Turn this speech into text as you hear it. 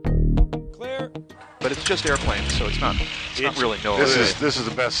But it's just airplanes, so it's not really NOAA. This is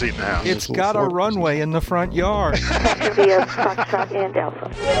the best seat in the house. It's got a runway in the front yard. Via Foxtrot and Alpha.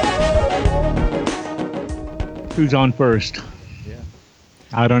 Who's on first? Yeah.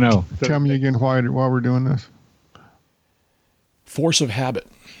 I don't know. Tell me again why we're doing this. Force of habit.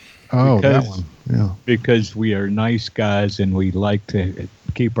 Oh, that one. Yeah. Because we are nice guys and we like to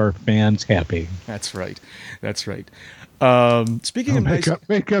keep our fans happy. That's right. Speaking of nice...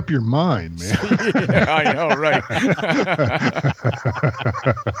 Make up your mind, man. Yeah, I know, right?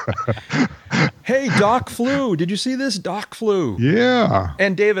 Hey, Doc Flew. Did you see this? Doc Flew. Yeah.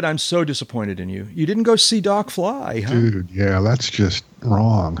 And David, I'm so disappointed in you. You didn't go see Doc fly, huh? Dude, yeah, that's just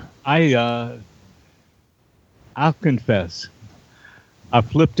wrong. I'll confess. I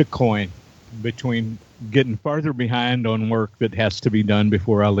flipped a coin between getting farther behind on work that has to be done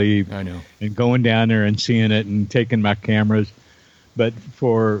before I leave. I know. And going down there and seeing it and taking my cameras. But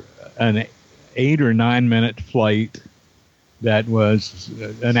for an 8 or 9 minute flight that was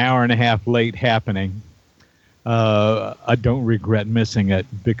an hour and a half late happening, I don't regret missing it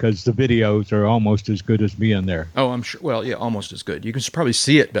because the videos are almost as good as being there. Oh, I'm sure. Well, yeah, almost as good. You can probably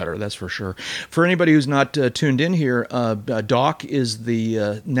see it better, that's for sure. For anybody who's not tuned in here, Doc is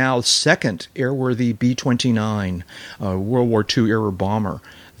the now second airworthy B-29 World War II era bomber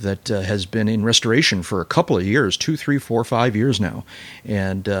that has been in restoration for a couple of years, 2, 3, 4, 5 years now.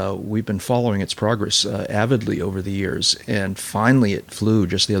 And we've been following its progress avidly over the years. And finally it flew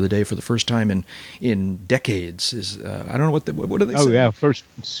just the other day for the first time in decades. I don't know what do they say? Oh, yeah, first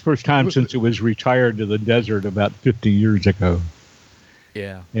time since it was retired to the desert about 50 years ago.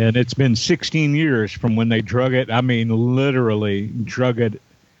 Yeah. And it's been 16 years from when they drug it. I mean, literally drug it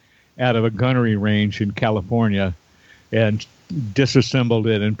out of a gunnery range in California and disassembled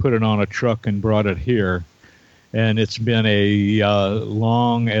it and put it on a truck and brought it here. And it's been a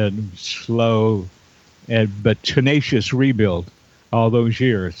long and slow but tenacious rebuild all those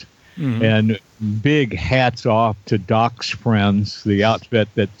years. Mm-hmm. And big hats off to Doc's friends, the outfit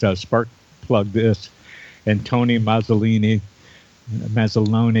that spark plugged this, and Tony Mazzolini,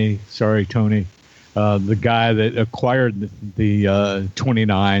 sorry, Tony, the guy that acquired the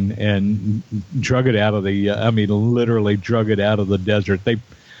 29 and drug it out of literally drug it out of the desert.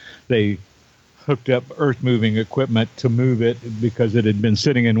 They hooked up earth-moving equipment to move it because it had been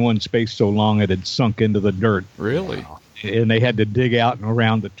sitting in one space so long it had sunk into the dirt. Really? And they had to dig out and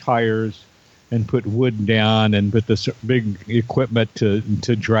around the tires and put wood down and put this big equipment to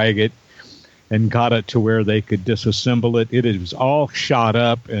drag it, and got it to where they could disassemble it. It was all shot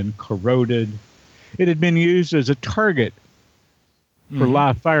up and corroded. It had been used as a target for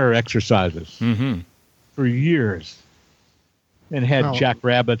live fire exercises for years, and had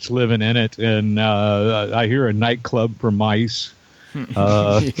jackrabbits living in it, and I hear a nightclub for mice.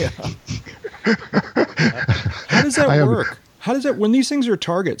 How does that work? How does that, when these things are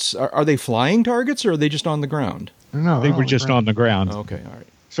targets, are they flying targets or are they just on the ground? No, they were just on the ground. Okay, all right.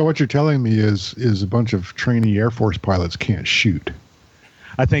 So what you're telling me is a bunch of trainee Air Force pilots can't shoot.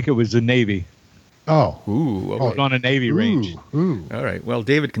 I think it was the Navy. Oh. Ooh. Okay. It was on a Navy range. Ooh. All right. Well,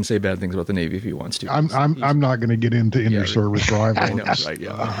 David can say bad things about the Navy if he wants to. I'm not going to get into inter-service rivalries. I know, right?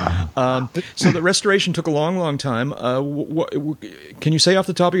 Yeah. So the restoration took a long, long time. Can you say off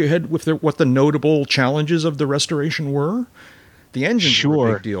the top of your head what the notable challenges of the restoration were? The engines were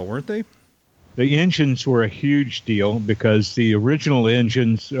a big deal, weren't they? The engines were a huge deal because the original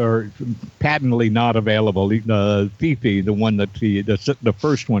engines are patently not available. The Fifi, the one that the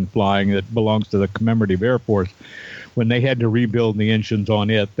first one flying that belongs to the Commemorative Air Force, when they had to rebuild the engines on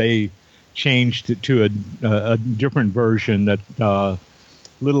it, they changed it to a different version that a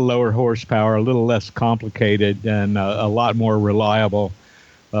little lower horsepower, a little less complicated, and a lot more reliable.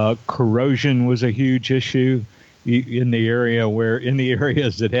 Corrosion was a huge issue in the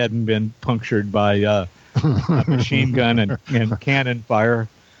areas that hadn't been punctured by machine gun and cannon fire,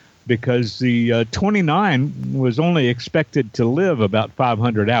 because the 29 was only expected to live about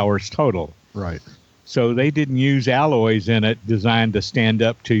 500 hours total. Right. So they didn't use alloys in it designed to stand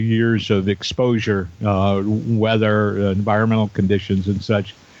up to years of exposure, weather, environmental conditions, and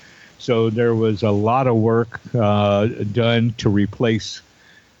such. So there was a lot of work done to replace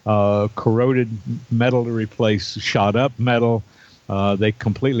corroded metal, to replace shot up metal. They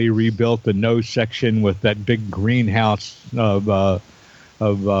completely rebuilt the nose section with that big greenhouse of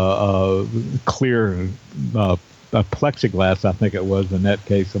clear plexiglass, I think it was in that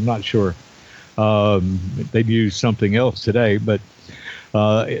case. I'm not sure. They'd use something else today, but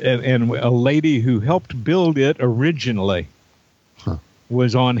and a lady who helped build it originally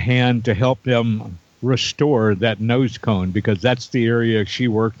was on hand to help them restore that nose cone, because that's the area she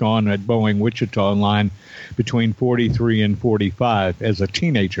worked on at Boeing Wichita line between 43 and 45 as a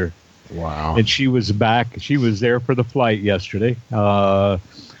teenager. Wow. And she was back. She was there for the flight yesterday. I'm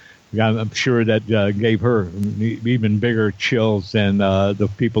sure that gave her even bigger chills than the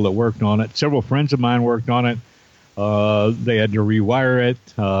people that worked on it. Several friends of mine worked on it. They had to rewire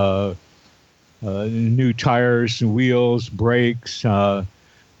it, new tires, wheels, brakes. The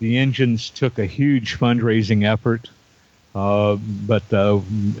engines took a huge fundraising effort,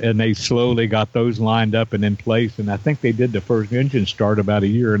 and they slowly got those lined up and in place. And I think they did the first engine start about a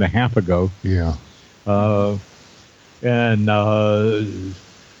year and a half ago. Yeah.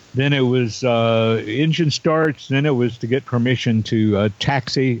 Then it was engine starts. Then it was to get permission to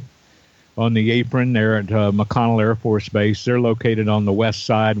taxi on the apron there at McConnell Air Force Base. They're located on the west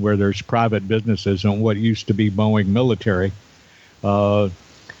side where there's private businesses on what used to be Boeing military.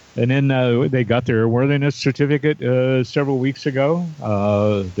 And then they got their airworthiness certificate several weeks ago.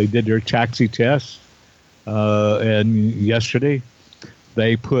 They did their taxi test. And yesterday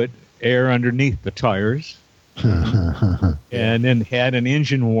they put air underneath the tires. And then had an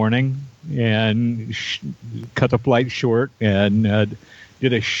engine warning and cut the flight short and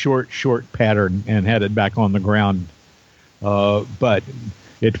did a short pattern and had it back on the ground. But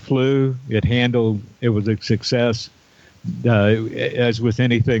it flew, it handled, it was a success. As with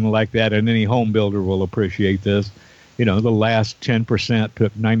anything like that, and any home builder will appreciate this, the last 10%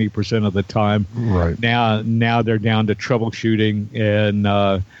 took 90% of the time. Right. Now they're down to troubleshooting, and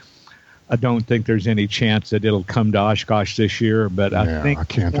I don't think there's any chance that it'll come to Oshkosh this year, but I think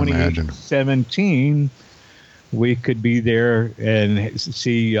 2017 we could be there and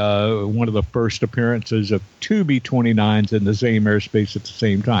see one of the first appearances of two B-29s in the same airspace at the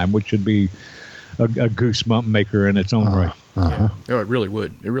same time, which would be a goosebump maker in its own right. Oh, it really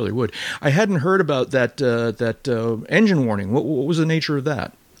would. It really would. I hadn't heard about that engine warning. What was the nature of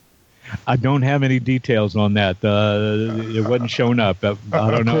that? I don't have any details on that. It wasn't shown up. I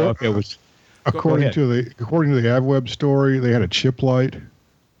don't know if it was. According to the AvWeb story, they had a chip light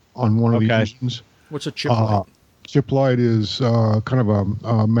on one of the engines. What's a chip light? Chip light is kind of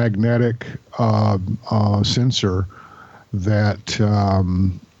a magnetic sensor that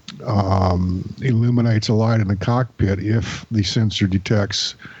illuminates a light in the cockpit if the sensor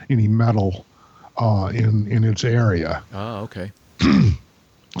detects any metal in its area. Oh, okay.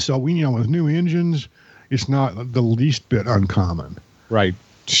 So with new engines, it's not the least bit uncommon, right,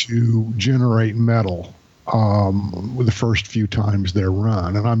 to generate metal with the first few times they're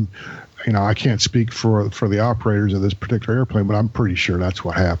run. And I can't speak for the operators of this particular airplane, but I'm pretty sure that's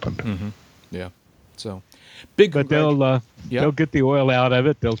what happened. Mm-hmm. Yeah. So big. But they'll get the oil out of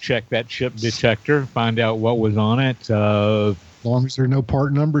it. They'll check that chip detector, find out what was on it. As long as there are no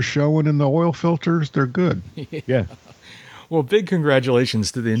part numbers showing in the oil filters, they're good. Yeah. Well, big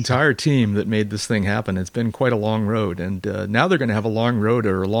congratulations to the entire team that made this thing happen. It's been quite a long road, and now they're going to have a long road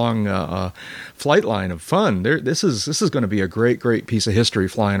or a long flight line of fun. This is going to be a great piece of history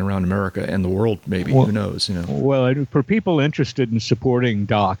flying around America and the world. Maybe who knows? Well, for people interested in supporting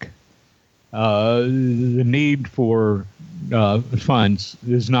DOC, the need for funds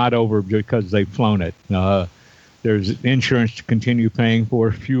is not over because they've flown it. There's insurance to continue paying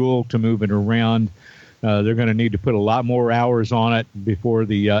for, fuel to move it around. They're going to need to put a lot more hours on it before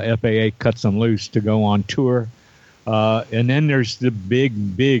the FAA cuts them loose to go on tour. And then there's the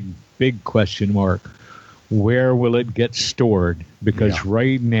big question mark. Where will it get stored? Because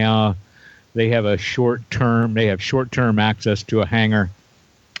right now they have short-term access to a hangar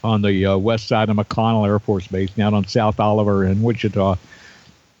on the west side of McConnell Air Force Base, down on South Oliver in Wichita.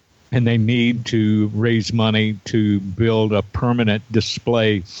 And they need to raise money to build a permanent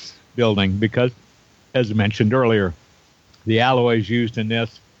display building because, as I mentioned earlier, the alloys used in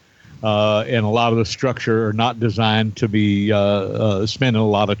this and a lot of the structure are not designed to be spending a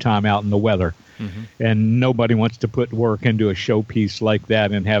lot of time out in the weather. Mm-hmm. And nobody wants to put work into a showpiece like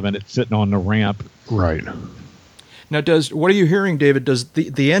that and having it sitting on the ramp. Right. Now, what are you hearing, David? Does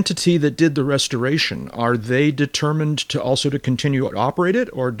the entity that did the restoration, are they determined to also to continue to operate it,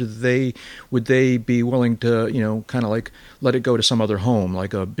 or would they be willing to, kind of like let it go to some other home,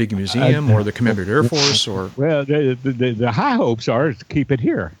 like a big museum or the Commemorative Air Force? Or well, the high hopes are to keep it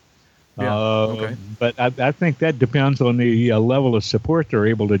here. Yeah. Okay. But I think that depends on the level of support they're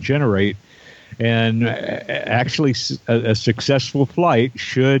able to generate. And actually, a successful flight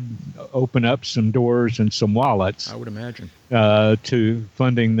should open up some doors and some wallets. I would imagine to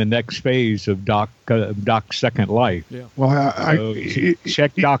funding the next phase of DOC's Second Life. Yeah. Well,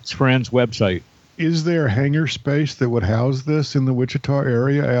 check DOC's Friends website. Is there hangar space that would house this in the Wichita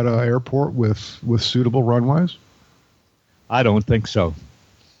area at an airport with suitable runways? I don't think so.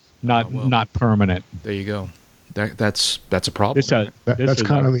 Not permanent. There you go. That's a problem. That's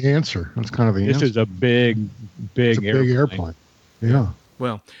kind of the answer. That's kind of the answer. This is a big airplane. Yeah.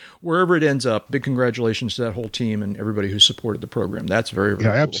 Well, wherever it ends up, big congratulations to that whole team and everybody who supported the program. That's very,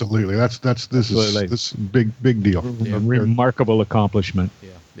 very cool. Absolutely. This is big deal. A remarkable accomplishment. Yeah.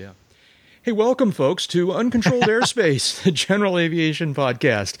 Hey, welcome, folks, to Uncontrolled Airspace, the General Aviation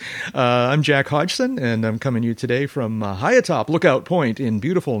Podcast. I'm Jack Hodgson, and I'm coming to you today from high atop Lookout Point in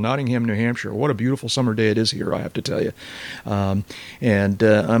beautiful Nottingham, New Hampshire. What a beautiful summer day it is here, I have to tell you. And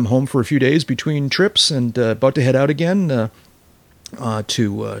I'm home for a few days between trips and about to head out again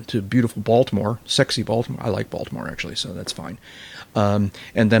to beautiful Baltimore, sexy Baltimore. I like Baltimore, actually, so that's fine. And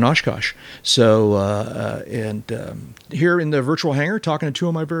then Oshkosh. So, here in the virtual hangar, talking to two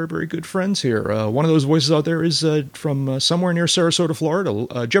of my very, very good friends here. One of those voices out there is from somewhere near Sarasota,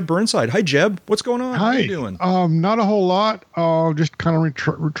 Florida, Jeb Burnside. Hi, Jeb. What's going on? Hi. How are you doing? Not a whole lot. Just kind of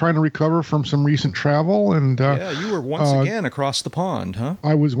trying to recover from some recent travel. And you were once again across the pond, huh?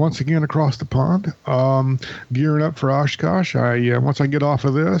 I was once again across the pond, gearing up for Oshkosh. Once I get off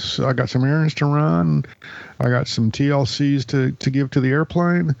of this, I got some errands to run. I got some TLCs to give to the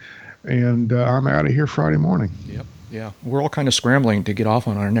airplane, and I'm out of here Friday morning. Yep. Yeah. We're all kind of scrambling to get off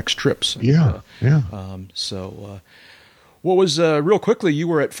on our next trips. What was real quickly? You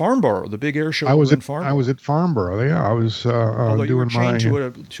were at Farnborough, the big air show. I was at Farnborough. I was at Farnborough. Yeah, I was Although doing you were chained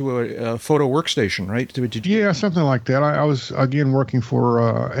my to a photo workstation, right? Did you? Yeah, something like that. I was again working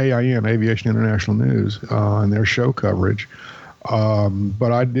for AIN, Aviation International News, and their show coverage.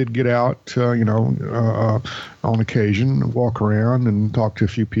 But I did get out, on occasion, walk around and talk to a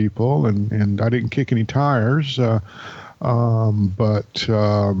few people, and I didn't kick any tires. It was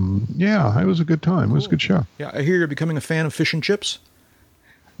a good time. Cool. It was a good show. Yeah, I hear you're becoming a fan of fish and chips.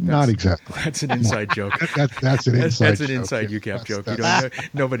 Not exactly. That's an inside joke. That's an inside. That's an inside UCAP joke.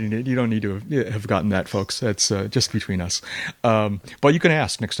 You don't need to have gotten that, folks. That's just between us. But you can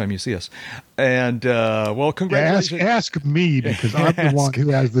ask next time you see us. And congratulations. Ask me, because I'm the one who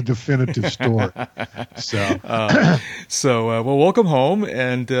has the definitive story. So, welcome home,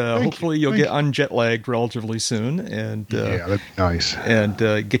 and hopefully you'll get unjet lagged relatively soon. And that'd be nice. And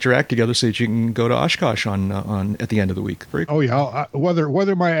get your act together so that you can go to Oshkosh on at the end of the week. Very cool. Oh yeah,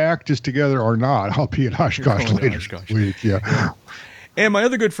 whether my act is together or not, I'll be at Oshkosh later this week. Yeah. And my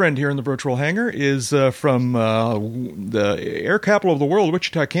other good friend here in the virtual hangar is from the air capital of the world,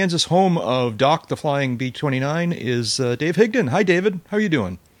 Wichita, Kansas, home of Doc the Flying B-29, is Dave Higdon. Hi, David. How are you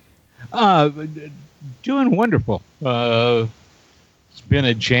doing? Doing wonderful. It's been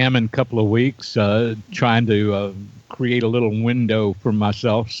a jamming couple of weeks, trying to create a little window for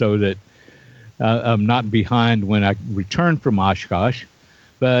myself so that I'm not behind when I return from Oshkosh.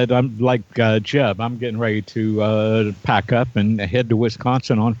 But I'm like Jeb. I'm getting ready to pack up and head to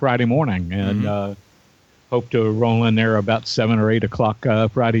Wisconsin on Friday morning, and hope to roll in there about 7 or 8 o'clock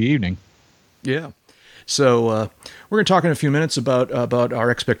Friday evening. Yeah. So we're going to talk in a few minutes about our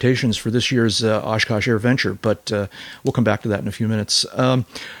expectations for this year's Oshkosh Air Venture, but we'll come back to that in a few minutes.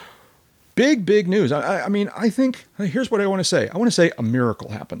 Big news. I mean, I think here's what I want to say. I want to say a miracle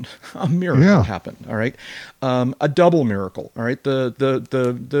happened. A miracle happened. All right. A double miracle. All right.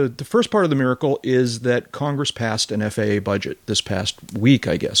 The first part of the miracle is that Congress passed an FAA budget this past week,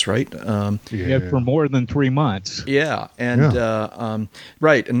 I guess. Right. For more than 3 months. Yeah. And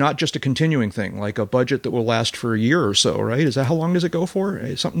right. And not just a continuing thing, like a budget that will last for a year or so. Right. Is that how long does it go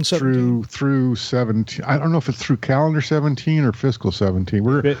for? Something 17? Through 17. I don't know if it's through calendar 17 or fiscal 17.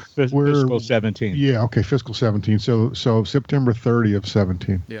 We're fiscal 17. Yeah, okay, fiscal 17. So September 30 of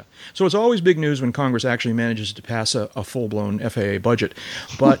 17. Yeah. So it's always big news when Congress actually manages to pass a full-blown FAA budget.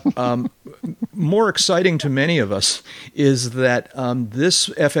 But more exciting to many of us is that this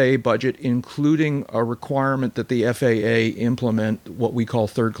FAA budget, including a requirement that the FAA implement what we call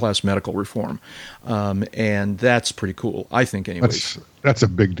third-class medical reform. And that's pretty cool, I think, anyways. That's a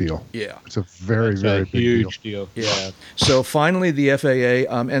big deal. Yeah. It's a very big huge deal. Yeah. So finally, the FAA,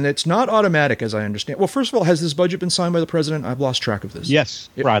 and it's not automatic, as I understand. Well, first of all, has this budget been signed by the president? I've lost track of this. Yes,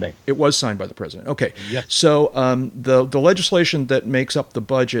 Friday. It was signed by the president. Okay. Yes. So the legislation that makes up the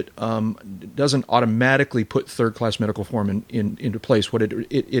budget doesn't automatically put third-class medical reform into place. What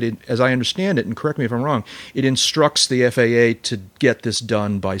it, as I understand it, and correct me if I'm wrong, it instructs the FAA to get this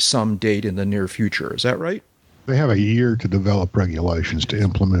done by some date in the near future. Is that right? They have a year to develop regulations to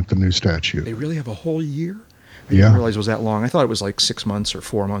implement the new statute. They really have a whole year? I Yeah. didn't realize it was that long. I thought it was like 6 months or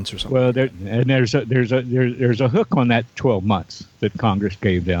 4 months or something. Well, there's a hook on that 12 months that Congress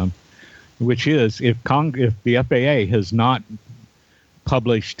gave them. which is if the FAA has not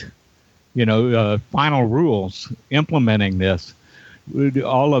published, final rules implementing this,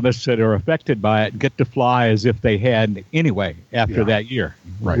 all of us that are affected by it get to fly as if they had anyway after that year.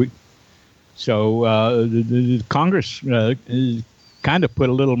 Right. So the Congress kind of put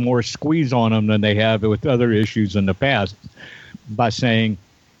a little more squeeze on them than they have with other issues in the past by saying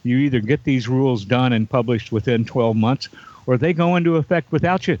you either get these rules done and published within 12 months or they go into effect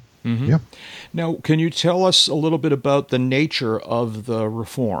without you. Mm-hmm. Yep. Now, can you tell us a little bit about the nature of the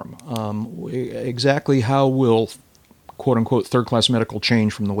reform? Exactly how will, quote unquote, third class medical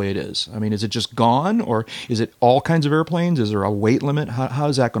change from the way it is? I mean, is it just gone, or is it all kinds of airplanes? Is there a weight limit? How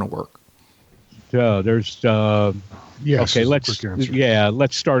is that going to work? There's Yes. okay.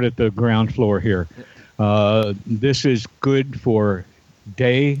 Let's start at the ground floor here. This is good for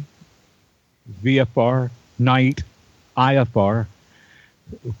day VFR, night IFR,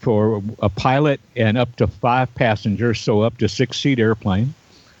 for a pilot and up to 5 passengers, so up to 6-seat airplane,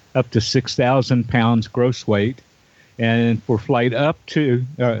 up to 6,000 pounds gross weight, and for flight up to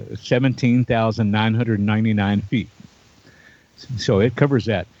 17,999 feet. So it covers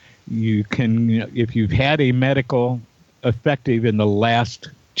that. You can, if you've had a medical effective in the last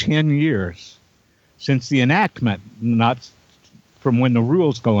 10 years, since the enactment, not from when the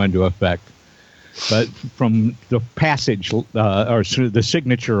rules go into effect, but from the passage or the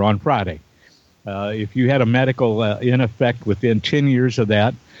signature on Friday. If you had a medical in effect within 10 years of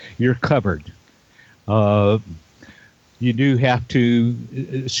that, you're covered. You do have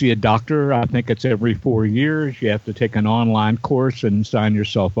to see a doctor. I think it's every 4 years. You have to take an online course and sign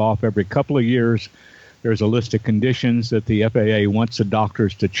yourself off every couple of years. There's a list of conditions that the FAA wants the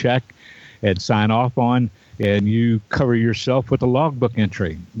doctors to check and sign off on, and you cover yourself with a logbook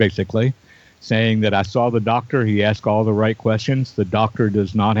entry, basically, saying that I saw the doctor, he asked all the right questions. The doctor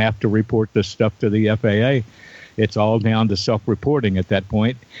does not have to report this stuff to the FAA. It's all down to self-reporting at that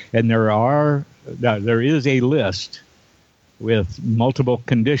point. And there is a list with multiple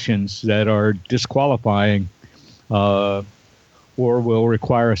conditions that are disqualifying or will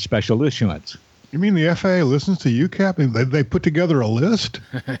require a special issuance. You mean the FAA listens to UCAP and they put together a list?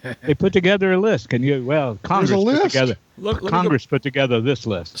 They put together a list. Congress put together. Congress put together this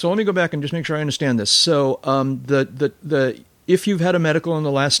list. So let me go back and just make sure I understand this. So the if you've had a medical in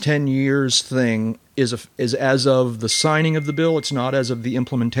the last 10 years thing is as of the signing of the bill. It's not as of the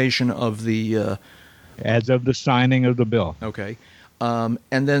implementation of the. As of the signing of the bill. Okay. And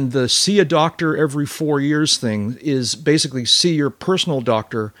then the see a doctor every 4 years thing is basically see your personal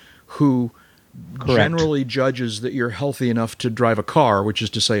doctor who Correct. Generally judges that you're healthy enough to drive a car, which is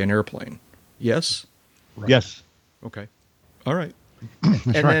to say an airplane. Yes? Right. Yes. Okay. All right.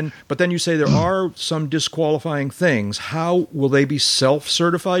 But then you say there are some disqualifying things. How will they be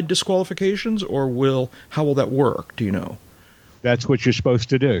self-certified disqualifications, or how will that work? Do you know? That's what you're supposed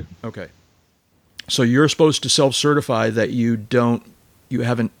to do. Okay. So you're supposed to self-certify that you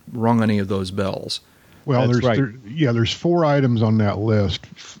haven't rung any of those bells. Well, That's right. There's 4 items on that list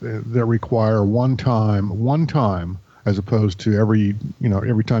that require one time, as opposed to every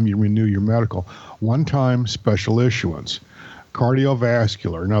time you renew your medical, one-time special issuance.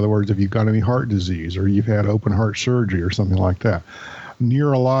 Cardiovascular, in other words, if you've got any heart disease or you've had open heart surgery or something like that.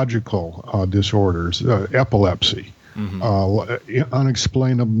 Neurological disorders, epilepsy,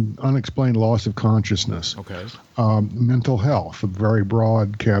 unexplained loss of consciousness. Okay. Mental health, a very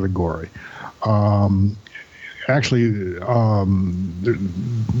broad category. Actually, the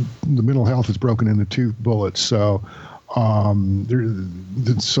mental health is broken into 2 bullets. So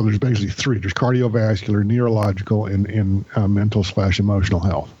there's basically 3. There's cardiovascular, neurological, and mental/emotional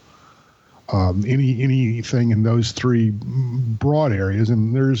health. Anything in those 3 broad areas,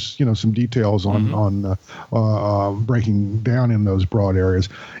 and there's some details on breaking down in those broad areas.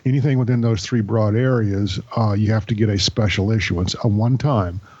 Anything within those 3 broad areas, you have to get a special issuance, a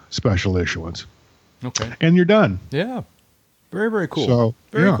one-time special issuance. Okay. And you're done. Yeah. Very, very cool. So,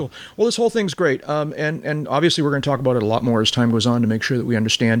 very cool. Well, this whole thing's great. And obviously we're going to talk about it a lot more as time goes on to make sure that we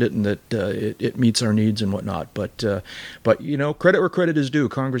understand it and that it meets our needs and whatnot. But credit where credit is due.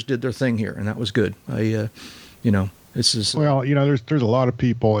 Congress did their thing here, and that was good. This is... Well, there's a lot of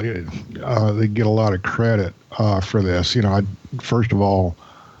people that get a lot of credit for this. First of all,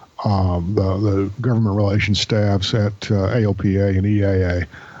 the government relations staffs at AOPA and EAA,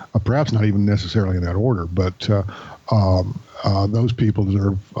 perhaps not even necessarily in that order, but those people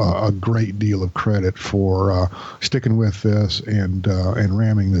deserve a great deal of credit for sticking with this and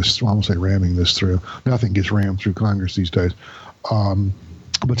ramming this. Well, I won't say ramming this through. Nothing gets rammed through Congress these days,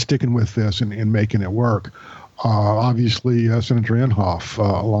 but sticking with this and making it work. Obviously, Senator Inhofe,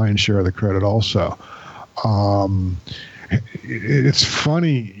 lion's share of the credit also. It's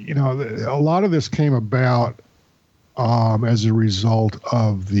funny, a lot of this came about as a result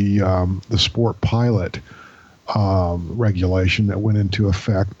of the sport pilot regulation that went into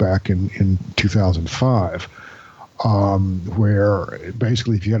effect back in 2005, where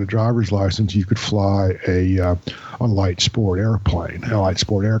basically if you had a driver's license, you could fly a light sport airplane, a light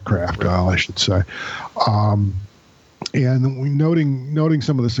sport aircraft, I should say. And noting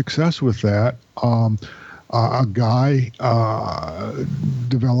some of the success with that, a guy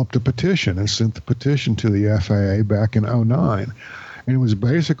developed a petition and sent the petition to the FAA back in 2009. And it was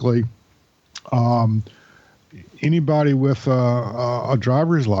basically anybody with a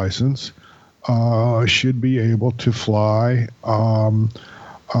driver's license should be able to fly a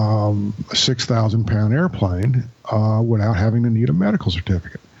 6,000-pound airplane without having to need a medical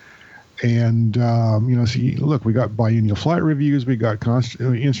certificate. And, look, we got biennial flight reviews, we got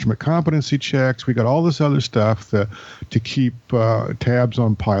instrument competency checks, we got all this other stuff to keep tabs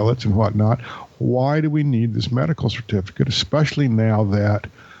on pilots and whatnot. Why do we need this medical certificate, especially now that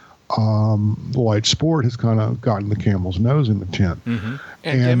the light sport has kind of gotten the camel's nose in the tent? Mm-hmm.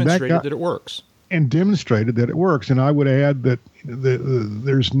 And demonstrated that it works. And demonstrated that it works. And I would add that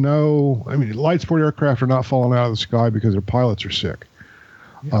there's light sport aircraft are not falling out of the sky because their pilots are sick.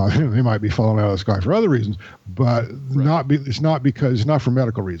 They might be falling out of the sky for other reasons, but it's not for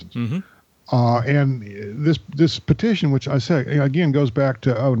medical reasons. Mm-hmm. And this petition, which I say again goes back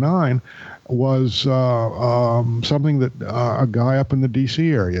to 2009, was something that a guy up in the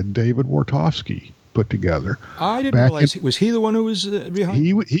D.C. area, David Wartofsky, put together. I didn't realize. Was he the one who was behind?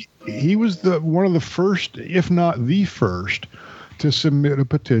 He was one of the first, if not the first, to submit a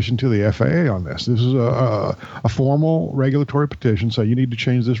petition to the FAA on this. This is a formal regulatory petition, so you need to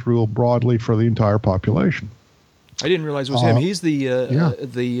change this rule broadly for the entire population. I didn't realize it was him. He's the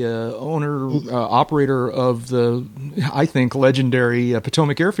owner, operator of the, I think, legendary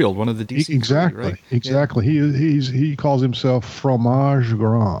Potomac Airfield, one of the DC. Exactly, right? Exactly. Yeah. He calls himself Fromage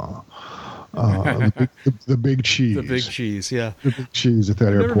Grand. The big cheese. The big cheese, yeah. The big cheese at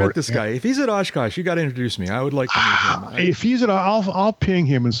that airport. Never met this guy. If he's at Oshkosh, you got to introduce me. I would like to meet him. If he's at, I'll ping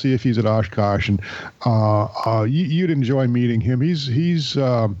him and see if he's at Oshkosh, and you'd enjoy meeting him. He's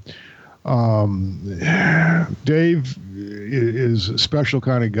Dave is a special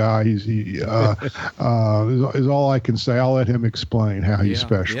kind of guy. Is all I can say. I'll let him explain how he's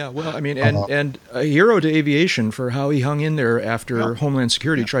special. Yeah, well, I mean, and a hero to aviation for how he hung in there after Homeland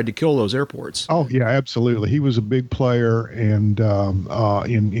Security tried to kill those airports. Oh yeah, absolutely. He was a big player, and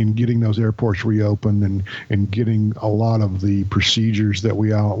in getting those airports reopened and getting a lot of the procedures that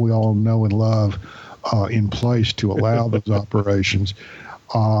we all know and love in place to allow those operations.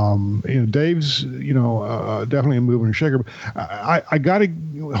 Dave's, definitely a mover and shaker. I got to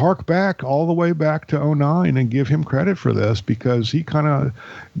hark back all the way back to 2009 and give him credit for this, because he kind of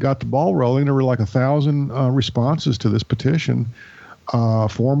got the ball rolling. There were like 1,000 responses to this petition,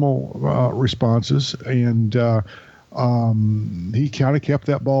 formal responses, and he kind of kept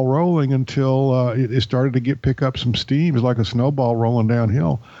that ball rolling until it started to pick up some steam. It was like a snowball rolling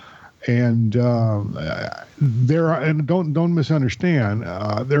downhill. And don't misunderstand.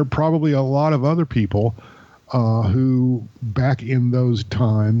 There are probably a lot of other people who, back in those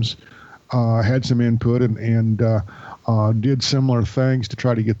times, had some input and did similar things to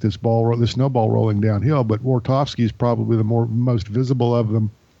try to get this snowball rolling downhill. But Wartofsky is probably the most visible of them,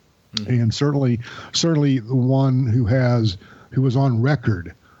 and certainly the one who was on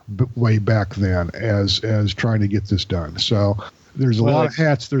record way back then as trying to get this done. So. There's a lot of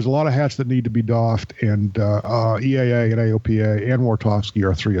hats. There's a lot of hats that need to be doffed, and EAA and AOPA and Wartofsky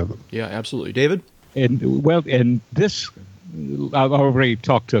are three of them. Yeah, absolutely, David. And this, I've already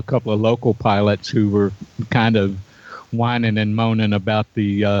talked to a couple of local pilots who were kind of whining and moaning about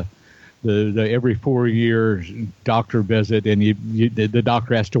the every 4 year doctor visit, and the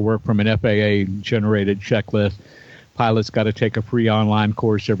doctor has to work from an FAA generated checklist. Pilots got to take a free online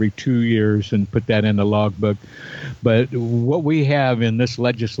course every 2 years and put that in the logbook. But what we have in this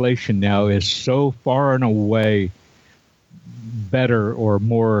legislation now is so far and away better or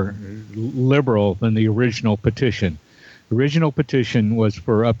more liberal than the original petition. The original petition was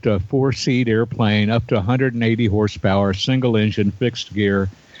for up to a 4-seat airplane, up to 180 horsepower, single engine, fixed gear,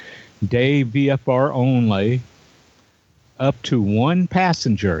 day VFR only, up to one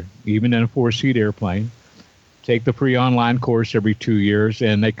passenger, even in a 4-seat airplane. Take the free online course every 2 years,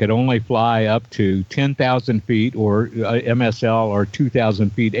 and they could only fly up to 10,000 feet or MSL or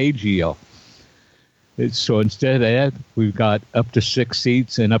 2,000 feet AGL. So instead of that, we've got up to 6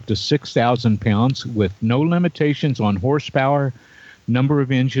 seats and up to 6,000 pounds with no limitations on horsepower, number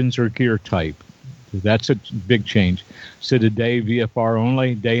of engines, or gear type. That's a big change. So today, VFR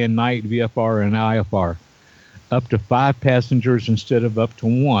only, day and night, VFR and IFR. Up to 5 passengers instead of up to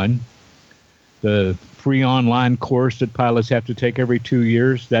 1. The free online course that pilots have to take every 2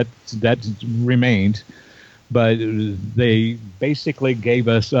 years, that remains. But they basically gave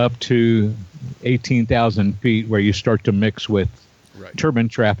us up to 18,000 feet where you start to mix with turbine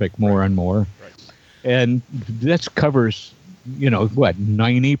traffic more and more. Right. And that covers,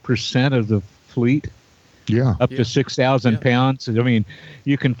 90% of the fleet? Yeah. Up to 6,000 pounds. I mean,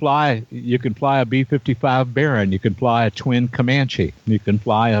 you can fly a B-55 Baron. You can fly a twin Comanche. You can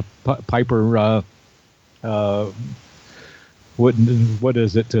fly a Piper, what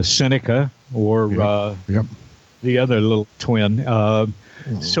is it, a Seneca or the other little twin.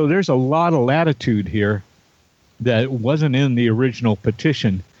 So there's a lot of latitude here that wasn't in the original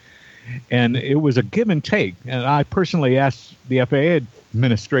petition. And it was a give and take. And I personally asked the FAA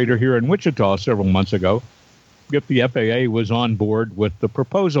administrator here in Wichita several months ago if the FAA was on board with the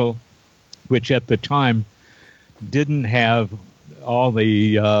proposal, which at the time didn't have all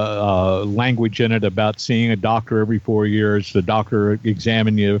the language in it about seeing a doctor every 4 years, the doctor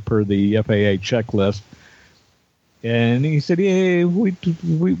examine you per the FAA checklist. And he said, yeah,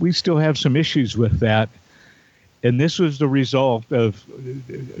 we still have some issues with that. And this was the result of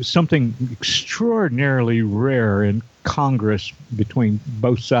something extraordinarily rare in Congress between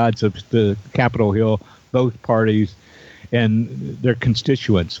both sides of the Capitol Hill, both parties and their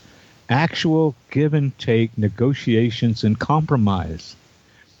constituents. Actual give and take negotiations and compromise.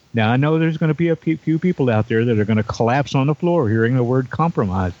 Now, I know there's going to be a few people out there that are going to collapse on the floor hearing the word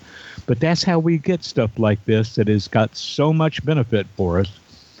compromise. But that's how we get stuff like this that has got so much benefit for us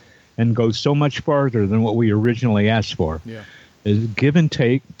and goes so much farther than what we originally asked for. Yeah. Is give and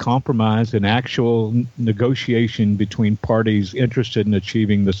take, compromise, and actual negotiation between parties interested in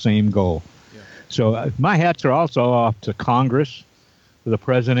achieving the same goal. Yeah. So my hats are also off to Congress, to the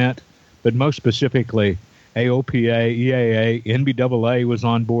president, but most specifically AOPA, EAA, NBAA was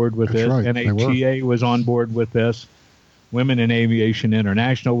on board with this. Right. NHTA was on board with this. Women in Aviation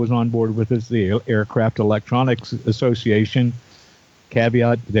International was on board with this. The Aircraft Electronics Association,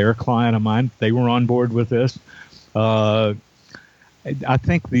 caveat, they're a client of mine. They were on board with this. I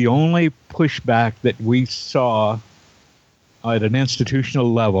think the only pushback that we saw at an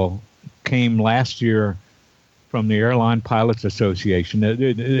institutional level came last year from the Airline Pilots Association.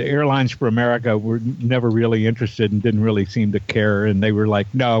 The Airlines for America were never really interested and didn't really seem to care, and they were like,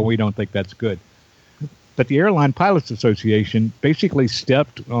 no, we don't think that's good. But the Airline Pilots Association basically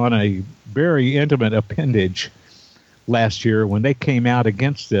stepped on a very intimate appendage last year when they came out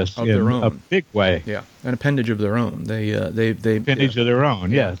against this in a big way. Yeah, an appendage of their own. They appendage of their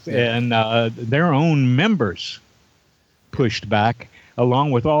own, yes. Yeah. And their own members pushed back,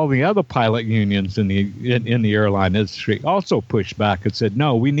 along with all the other pilot unions in the airline industry, also pushed back and said,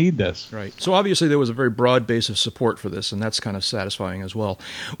 no, we need this. Right. So obviously there was a very broad base of support for this, and that's kind of satisfying as well.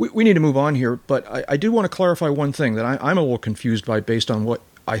 We need to move on here, but I do want to clarify one thing that I'm a little confused by based on what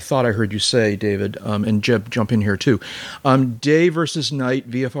I thought I heard you say, David, and Jeb, jump in here too. Day versus night,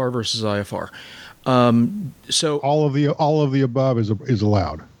 VFR versus IFR. So all of the above is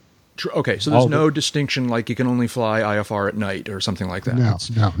allowed. Okay, so there's no distinction like you can only fly IFR at night or something like that.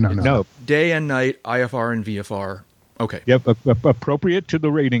 No. Day and night, IFR and VFR. Okay. Yep, appropriate to the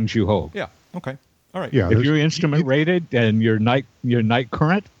ratings you hold. Yeah. Okay. All right. Yeah, if you're instrument rated and your night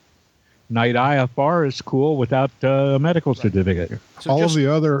current, night IFR is cool without a medical certificate. So all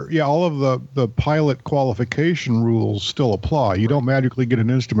of the pilot qualification rules still apply. You don't magically get an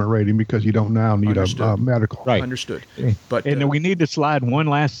instrument rating because you don't now need a medical. Right. Understood. But we need to slide one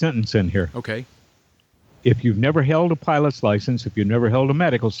last sentence in here. Okay. If you've never held a pilot's license, if you've never held a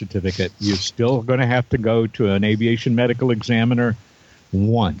medical certificate, you're still going to have to go to an aviation medical examiner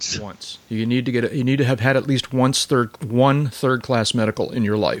once. You need to have had at least one third class medical in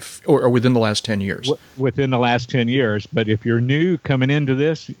your life, or within the last 10 years. Within the last 10 years, but if you're new coming into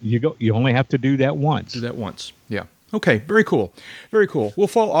this, you only have to do that once. Yeah. Okay. Very cool. Very cool.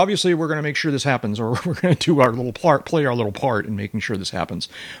 Obviously, we're going to make sure this happens, or we're going to do our little part, play our little part in making sure this happens.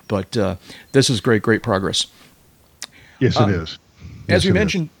 But this is great progress. Yes, it is. As Yes, we it is.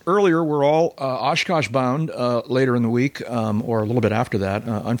 mentioned earlier, we're all Oshkosh bound later in the week or a little bit after that.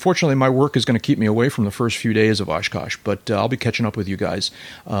 Unfortunately, my work is going to keep me away from the first few days of Oshkosh, but I'll be catching up with you guys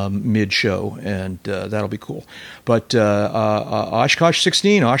mid-show, and that'll be cool. But Oshkosh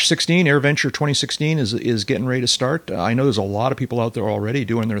 16, Osh 16, AirVenture 2016 is getting ready to start. I know there's a lot of people out there already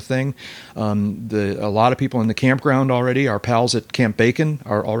doing their thing. A lot of people in the campground already. Our pals at Camp Bacon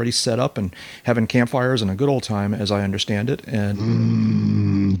are already set up and having campfires and a good old time, as I understand it.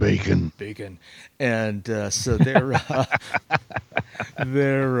 And Bacon. And so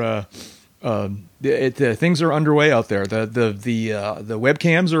things are underway out there. The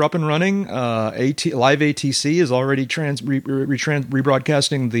webcams are up and running. Live ATC is already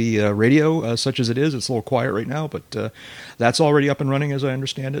rebroadcasting the radio, such as it is. It's a little quiet right now, but that's already up and running, as I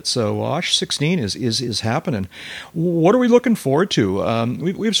understand it. So Osh 16 is happening. What are we looking forward to?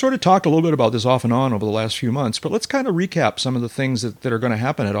 We've sort of talked a little bit about this off and on over the last few months, but let's kind of recap some of the things that are going to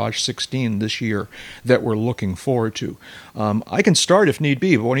happen at Osh 16 this year that we're looking forward to. I can start if need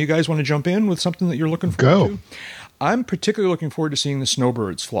be, but one of you guys want to jump in with something that you're looking forward to? I'm particularly looking forward to seeing the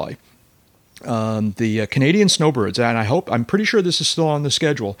snowbirds fly. The Canadian snowbirds, and I'm pretty sure this is still on the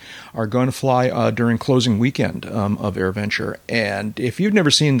schedule, are going to fly during closing weekend of AirVenture. And if you've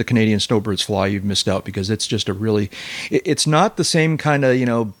never seen the Canadian snowbirds fly, you've missed out, because it's just it's not the same kind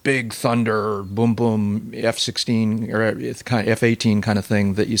of, big thunder, boom, boom, F-16 or it's kind of F-18 kind of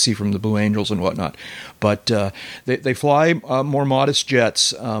thing that you see from the Blue Angels and whatnot. But they fly more modest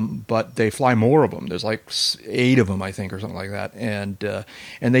jets, but they fly more of them. There's like 8 of them, I think, or something like that. And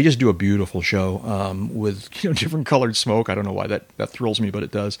they just do a beautiful show with different colored smoke. I don't know why that thrills me, but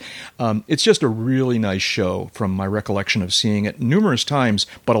it does. It's just a really nice show from my recollection of seeing it numerous times,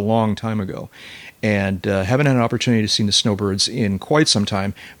 but a long time ago. And haven't had an opportunity to see the snowbirds in quite some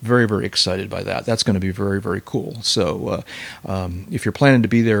time. Very, very excited by that. That's going to be very, very cool. So if you're planning to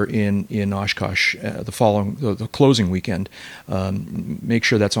be there in Oshkosh the closing weekend, make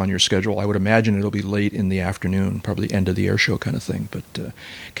sure that's on your schedule. I would imagine it'll be late in the afternoon, probably end of the air show kind of thing. But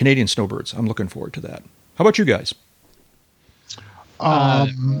Canadian snowbirds, I'm looking forward to that. How about you guys?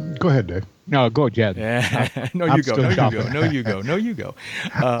 Go ahead, Dave. No, go, Jed. No, you go.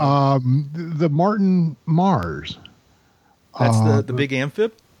 The Martin Mars. That's the big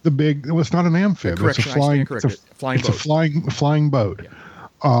amphib? It's not an amphib. It's a flying boat. Flying boat. Flying boat. Yeah.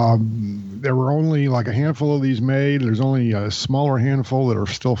 There were only like a handful of these made. There's only a smaller handful that are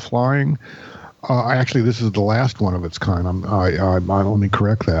still flying. Actually, this is the last one of its kind. Let me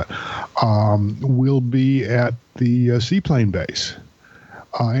correct that. Will be at the seaplane base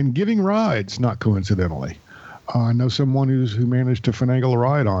and giving rides, not coincidentally. I know someone who managed to finagle a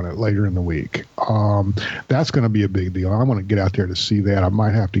ride on it later in the week. That's going to be a big deal. I want to get out there to see that. I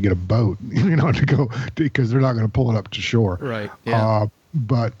might have to get a boat, to go, because they're not going to pull it up to shore. Right. Yeah.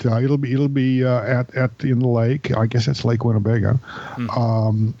 But it'll be in the lake. I guess it's Lake Winnebago,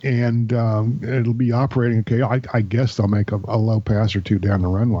 and it'll be operating. Okay, I guess they'll make a low pass or two down the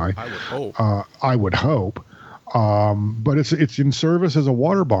runway. I would hope. But it's in service as a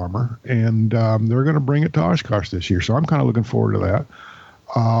water bomber, and they're going to bring it to Oshkosh this year. So I'm kind of looking forward to that.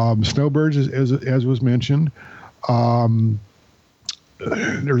 Snowbirds, as was mentioned.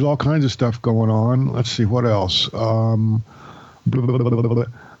 There's all kinds of stuff going on. Let's see what else.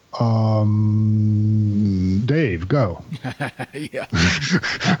 Dave, go. Yeah.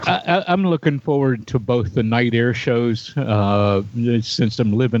 I'm looking forward to both the night air shows. Since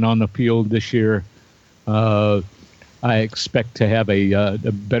I'm living on the field this year, I expect to have a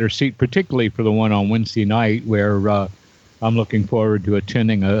better seat, particularly for the one on Wednesday night, where I'm looking forward to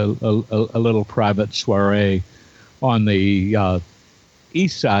attending a little private soiree on the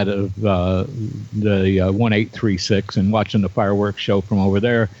east side of the 1836 and watching the fireworks show from over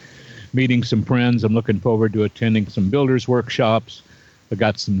there, meeting some friends. I'm looking forward to attending some builders workshops. I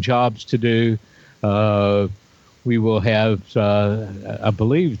got some jobs to do. We will have, I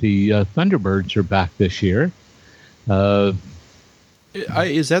believe the Thunderbirds are back this year.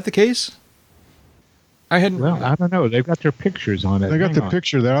 Is that the case? I don't know. They've got their pictures on it. They got the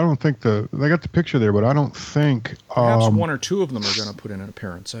picture there. I don't think they got the picture there, but I don't think perhaps one or two of them are going to put in an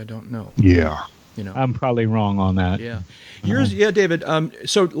appearance. I don't know. Yeah. I'm probably wrong on that. Yeah. David.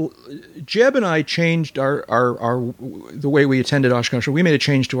 So Jeb and I changed our the way we attended Oshkosh. We made a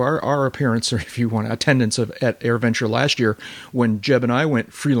change to our appearance, or if you want, attendance at AirVenture last year when Jeb and I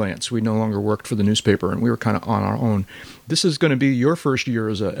went freelance. We no longer worked for the newspaper, and we were kind of on our own. This is going to be your first year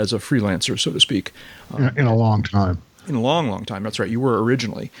as a freelancer, so to speak. In a long time. In a long, long time. That's right. You were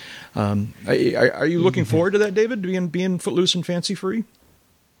originally. Are you looking forward to that, David? Being footloose and fancy free?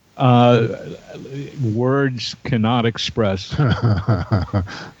 Words cannot express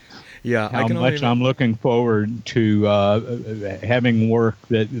Yeah, how much I'm looking forward to having work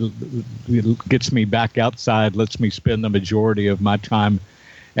that gets me back outside, lets me spend the majority of my time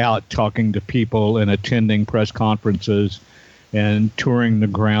out talking to people and attending press conferences and touring the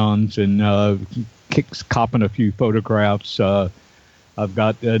grounds and copping a few photographs. I've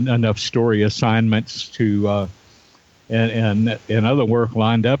got enough story assignments to and other work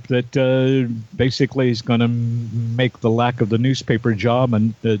lined up that basically is going to make the lack of the newspaper job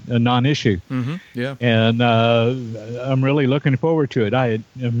a non-issue. Mm-hmm. Yeah. And I'm really looking forward to it. I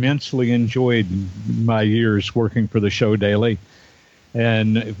immensely enjoyed my years working for the show daily,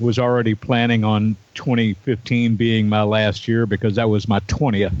 and was already planning on 2015 being my last year because that was my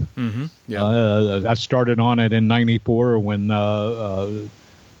 20th. Mm-hmm. Yeah. I started on it in '94 when Tom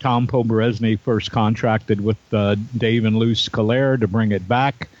Poberezny first contracted with Dave and Lou Scalaire to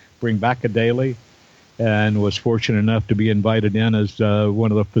bring back a daily, and was fortunate enough to be invited in as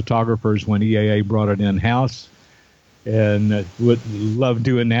one of the photographers when EAA brought it in-house, and loved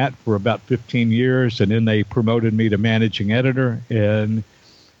doing that for about 15 years, and then they promoted me to managing editor, and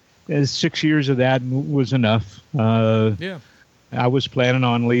 6 years of that was enough. Yeah. I was planning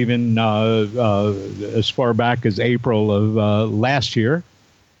on leaving as far back as April of last year,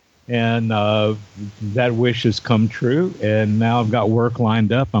 and that wish has come true, and now I've got work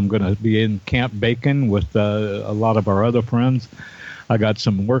lined up. I'm going to be in Camp Bacon with a lot of our other friends. I got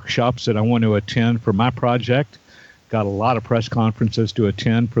some workshops that I want to attend for my project. Got a lot of press conferences to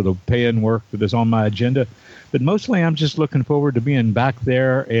attend for the pay-in work that is on my agenda. But mostly I'm just looking forward to being back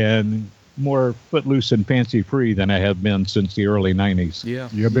there and more footloose and fancy-free than I have been since the early 90s. Yeah.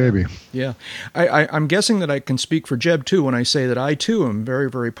 Yeah, baby. Yeah. I'm guessing that I can speak for Jeb, too, when I say that I, too, am very,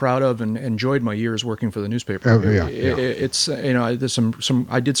 very proud of and enjoyed my years working for the newspaper. Oh, yeah. It's, there's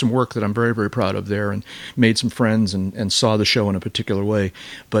I did some work that I'm very, very proud of there and made some friends and saw the show in a particular way.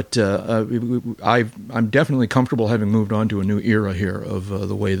 But I'm definitely comfortable having moved on to a new era here of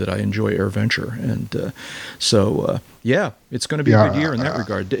the way that I enjoy AirVenture. And yeah, it's going to be a good year in that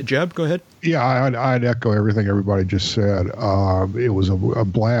regard. Jeb, go ahead. Yeah, I'd echo everything everybody just said. It was a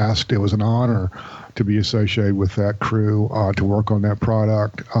blast. It was an honor to be associated with that crew, to work on that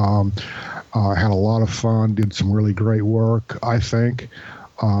product. Had a lot of fun, did some really great work, I think.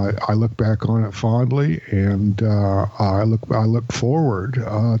 I look back on it fondly, and I look forward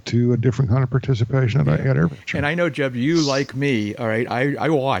to a different kind of participation at AirVenture. And I know, Jeb, you, like me, all right, I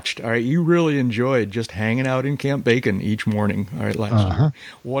watched, all right, you really enjoyed just hanging out in Camp Bacon each morning, all right, last year.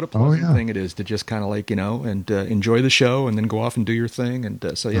 What a pleasant thing it is to just kind of like, and enjoy the show and then go off and do your thing. And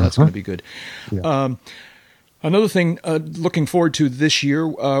that's going to be good. Yeah. Another thing, looking forward to this year,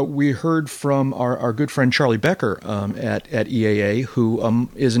 we heard from our good friend Charlie Becker at EAA, who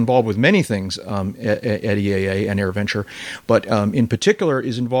is involved with many things at EAA and AirVenture, but in particular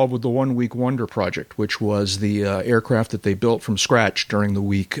is involved with the 1 Week Wonder project, which was the aircraft that they built from scratch during the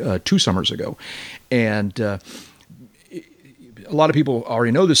week 2 summers ago. And a lot of people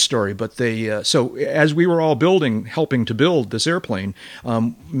already know this story, but so as we were all helping to build this airplane,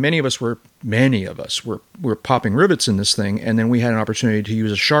 many of us were popping rivets in this thing, and then we had an opportunity to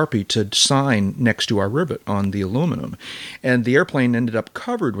use a Sharpie to sign next to our rivet on the aluminum, and the airplane ended up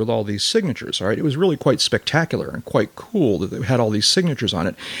covered with all these signatures. All right, it was really quite spectacular and quite cool that they had all these signatures on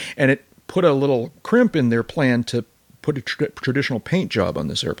it, and it put a little crimp in their plan to put a traditional paint job on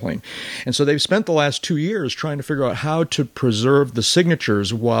this airplane. And so they've spent the last 2 years trying to figure out how to preserve the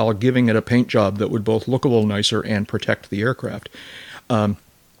signatures while giving it a paint job that would both look a little nicer and protect the aircraft.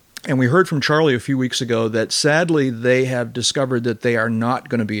 And we heard from Charlie a few weeks ago that sadly they have discovered that they are not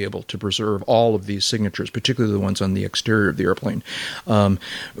going to be able to preserve all of these signatures, particularly the ones on the exterior of the airplane,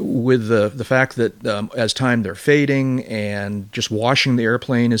 with the fact that as time they're fading and just washing the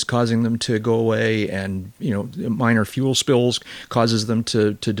airplane is causing them to go away, and minor fuel spills causes them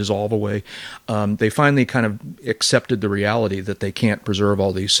to dissolve away. They finally kind of accepted the reality that they can't preserve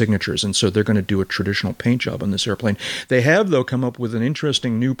all these signatures, and so they're going to do a traditional paint job on this airplane. They have, though, come up with an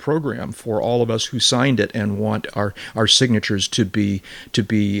interesting new program for all of us who signed it and want our signatures to be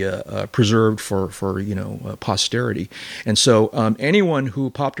preserved for posterity. And so anyone who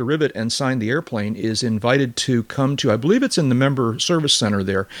popped a rivet and signed the airplane is invited to come to, I believe it's in the member service center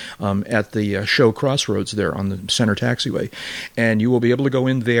there at the show Crossroads there on the center taxiway, and you will be able to go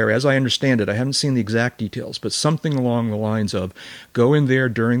in there. As I understand it, I haven't seen the exact details, but something along the lines of go in there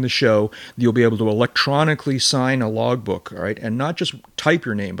during the show. You'll be able to electronically sign a logbook, all right, and not just type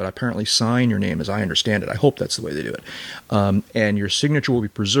your name, but apparently sign your name, as I understand it. I hope that's the way they do it. And your signature will be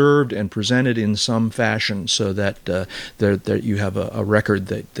preserved and presented in some fashion so that that you have a record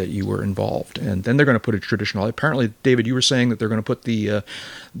that you were involved. And then they're going to put a traditional. Apparently, David, you were saying that they're going to put the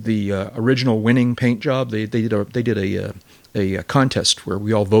original winning paint job. They did a contest where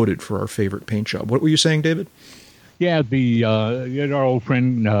we all voted for our favorite paint job. What were you saying, David? Yeah, our old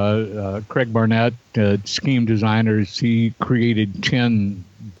friend Craig Barnett, scheme designers, he created 10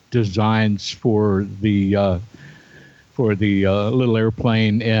 designs for the little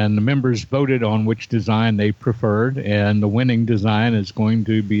airplane, and the members voted on which design they preferred, and the winning design is going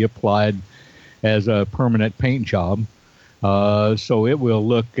to be applied as a permanent paint job. So it will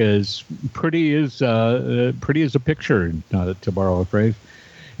look as pretty as a picture, to borrow a phrase.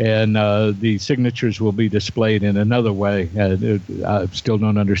 And the signatures will be displayed in another way. I still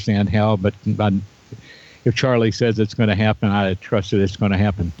don't understand how, but if Charlie says it's going to happen, I trust that it's going to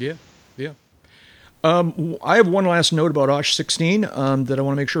happen. Yeah. I have one last note about OSH 16 that I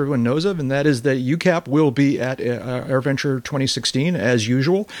want to make sure everyone knows of, and that is that UCAP will be at AirVenture 2016 as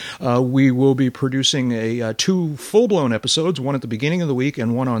usual. We will be producing 2 full-blown episodes, one at the beginning of the week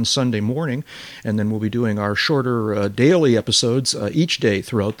and one on Sunday morning, and then we'll be doing our shorter daily episodes each day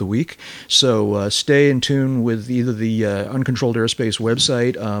throughout the week. So stay in tune with either the Uncontrolled Airspace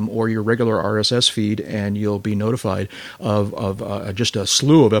website or your regular RSS feed, and you'll be notified of just a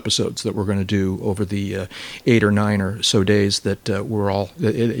slew of episodes that we're going to do over the 8 or 9 or so days that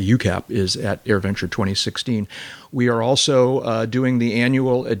UCAP is at AirVenture 2016. We are also doing the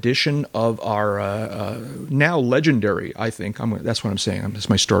annual edition of our now legendary, I think, that's what I'm saying, that's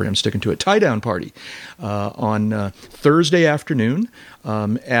my story, I'm sticking to it, tie-down party on Thursday afternoon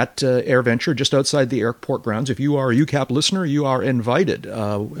at AirVenture, just outside the airport grounds. If you are a UCAP listener, you are invited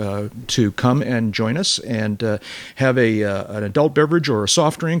to come and join us and have an adult beverage or a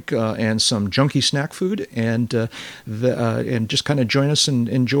soft drink and some junky snack food, and just kind of join us and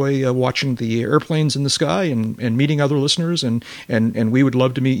enjoy watching the airplanes in the sky and meeting other listeners, and we would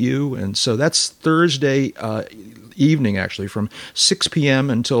love to meet you. And so that's Thursday evening, actually, from 6 p.m.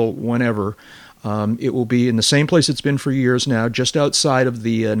 until whenever. It will be in the same place it's been for years now, just outside of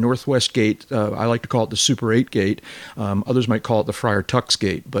the Northwest Gate. I like to call it the Super 8 Gate. Others might call it the Friar Tuck's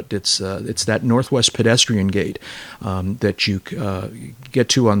Gate, but it's that Northwest Pedestrian Gate that you get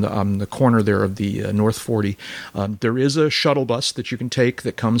to on the corner there of the North 40. There is a shuttle bus that you can take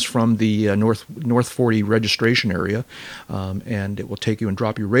that comes from the North 40 registration area, and it will take you and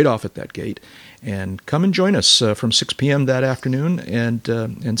drop you right off at that gate. And come and join us from 6 p.m. that afternoon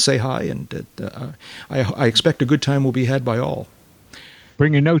and say hi. And I expect a good time will be had by all.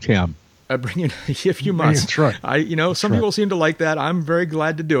 Bring your NOTAM. Bring it if you must. That's right. Some people seem to like that. I'm very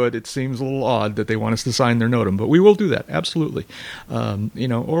glad to do it. It seems a little odd that they want us to sign their NOTAM, but we will do that, absolutely. Or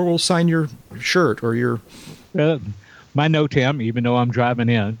we'll sign your shirt or your... My NOTAM, even though I'm driving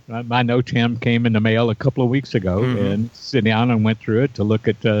in, my NOTAM came in the mail a couple of weeks ago, and sit down and went through it to look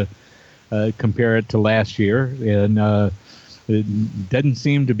at... compare it to last year, and it doesn't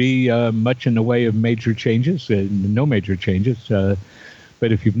seem to be much in the way of major changes, no major changes.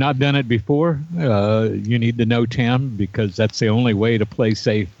 But if you've not done it before, you need the NOTAM, because that's the only way to play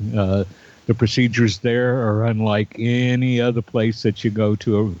safe. The procedures there are unlike any other place that you go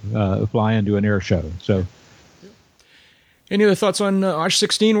to fly into an air show. So. Any other thoughts on OSH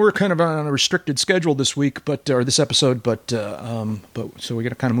 16? We're kind of on a restricted schedule this week, or this episode, but so we got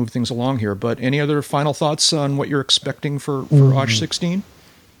to kind of move things along here. But any other final thoughts on what you're expecting for OSH 16?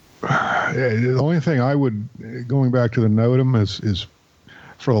 The only thing I would, going back to the NOTAM, is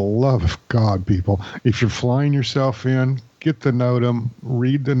for the love of God, people, if you're flying yourself in, get the NOTAM,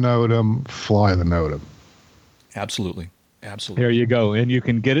 read the NOTAM, fly the NOTAM. Absolutely. There you go, and you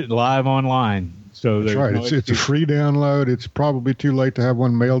can get it live online. So that's right. It's a free download. It's probably too late to have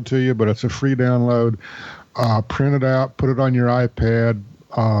one mailed to you, but it's a free download. Print it out, put it on your iPad.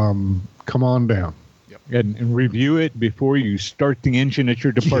 Come on down. Yep. And review it before you start the engine at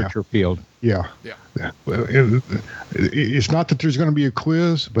your departure field. Yeah. Well, it's not that there's going to be a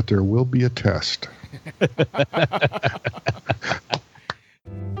quiz, but there will be a test.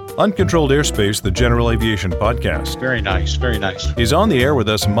 Uncontrolled Airspace, the General Aviation Podcast. Very nice, very nice. Is on the air with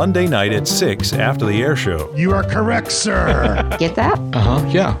us Monday night at 6 after the air show. You are correct, sir. Get that?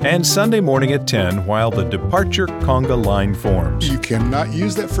 Yeah. And Sunday morning at 10 while the departure conga line forms. You cannot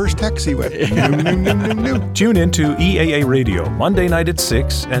use that first taxiway. No. Tune into EAA Radio Monday night at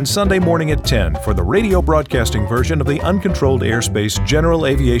 6 and Sunday morning at 10 for the radio broadcasting version of the Uncontrolled Airspace General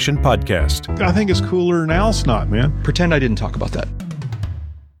Aviation Podcast. I think it's cooler than Owl Snot, man. Pretend I didn't talk about that.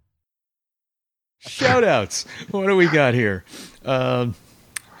 Shout-outs. What do we got here?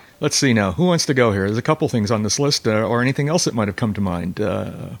 Let's see now. Who wants to go here? There's a couple things on this list, or anything else that might have come to mind.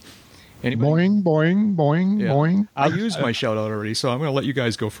 Anybody? Boing, boing, boing, Yeah. boing. I used my shout out already, so I'm going to let you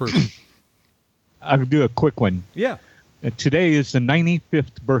guys go first. I'll do a quick one. Yeah. Today is the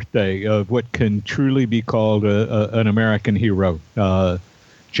 95th birthday of what can truly be called an American hero,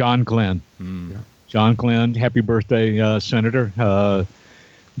 John Glenn. John Glenn, happy birthday, Senator.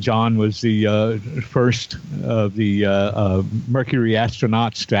 John was the first of the Mercury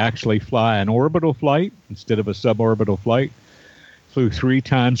astronauts to actually fly an orbital flight instead of a suborbital flight. Flew 3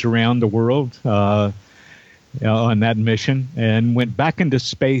 times around the world on that mission and went back into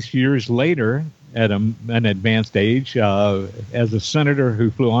space years later at an advanced age as a senator who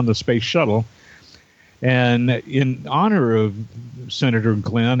flew on the space shuttle. And in honor of Senator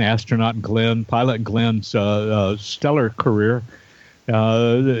Glenn, astronaut Glenn, pilot Glenn's stellar career,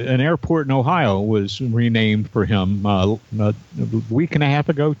 an airport in Ohio was renamed for him a week and a half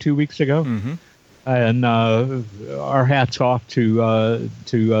ago, 2 weeks ago. Mm-hmm. And our hats off to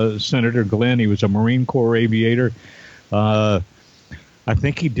Senator Glenn. He was a Marine Corps aviator. I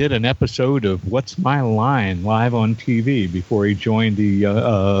think he did an episode of What's My Line live on TV before he joined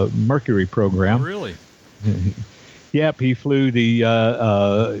the Mercury program. Really? Yep, he flew the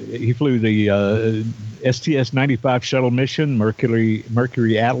STS-95 shuttle mission,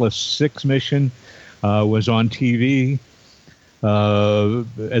 Mercury Atlas 6 mission, was on TV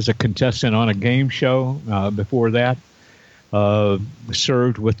as a contestant on a game show. Before that,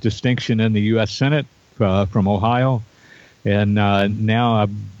 served with distinction in the U.S. Senate from Ohio, and now I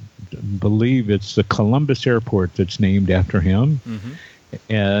believe it's the Columbus Airport that's named after him. Mm-hmm.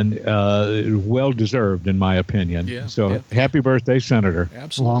 And well deserved, in my opinion. Yeah, so yeah. Happy birthday, Senator.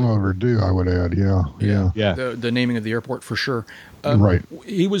 Absolutely. Long overdue, I would add. Yeah. The naming of the airport for sure. Right.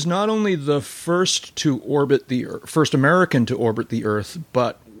 He was not only the first to orbit first American to orbit the Earth,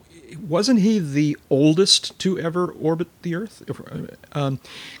 but wasn't he the oldest to ever orbit the Earth?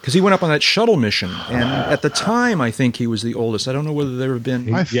 Because he went up on that shuttle mission, and at the time, I think he was the oldest. I don't know whether there have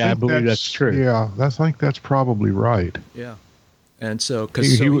been. I I believe that's true. Yeah, I think that's probably right. Yeah. And so,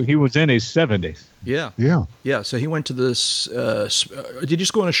 He was in his 70s. Yeah. So he went to this. Did he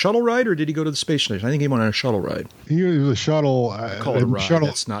just go on a shuttle ride, or did he go to the space station? I think he went on a shuttle ride. He was a shuttle. Call it a ride. Shuttle,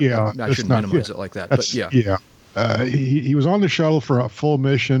 That's not. Yeah, I shouldn't minimize it like that. But yeah. Yeah. He was on the shuttle for a full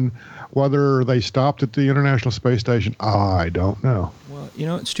mission. Whether they stopped at the International Space Station, I don't know. Well,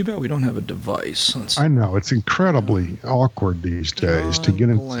 it's too bad we don't have a device. I know. It's incredibly awkward these days to get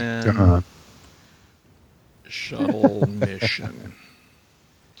in. Shuttle mission.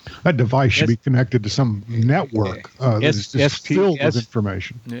 That device should be connected to some network that's just filled with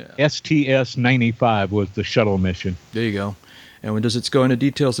information. Yeah. STS-95 was the shuttle mission. There you go. And when does it go into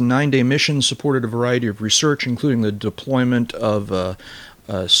details? The 9-day mission supported a variety of research, including the deployment of a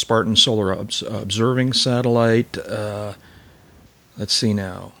Spartan solar observing satellite. Let's see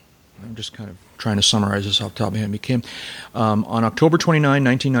now. I'm just kind of trying to summarize this off the top of my head. Became on October 29,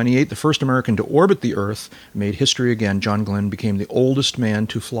 1998, the first American to orbit the Earth, made history again. John Glenn became the oldest man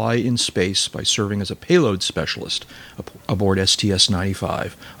to fly in space by serving as a payload specialist aboard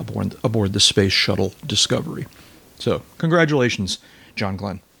STS-95, aboard the Space Shuttle Discovery. So, congratulations, John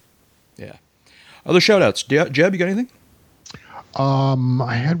Glenn. Yeah. Other shout-outs. Jeb, you got anything?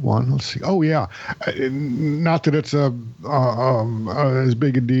 I had one. Let's see. Oh, yeah. Not that it's as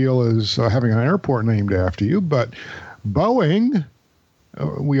big a deal as having an airport named after you, but Boeing,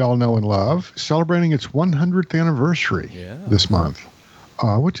 we all know and love, celebrating its 100th anniversary this month,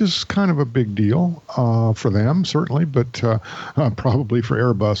 which is kind of a big deal for them, certainly, but probably for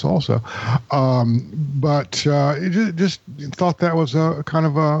Airbus also. But just thought that was a kind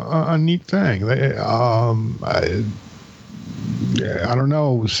of a neat thing. I don't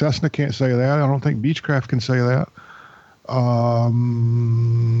know. Cessna can't say that. I don't think Beechcraft can say that.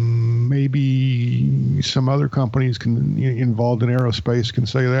 Maybe some other companies involved in aerospace can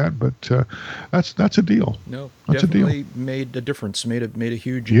say that, but that's a deal. No, that's definitely a deal. Made a difference. Made a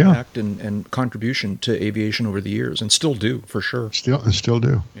huge impact and contribution to aviation over the years, and still do for sure. Still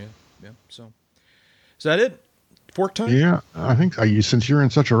do. Yeah. So, is that it? Fork time? Yeah, I think since you're in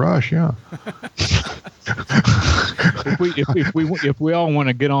such a rush, yeah. If we all want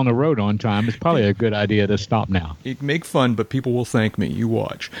to get on the road on time, it's probably a good idea to stop now. You can make fun, but people will thank me. You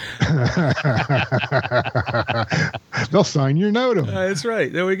watch. They'll sign your note. That's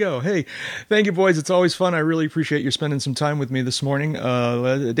right. There we go. Hey, thank you, boys. It's always fun. I really appreciate you spending some time with me this morning.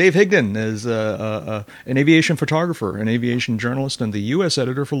 Dave Higdon is an aviation photographer, an aviation journalist, and the U.S.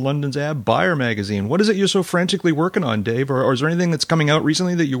 editor for London's Ab Buyer magazine. What is it you're so frantically working on, Dave? Or is there anything that's coming out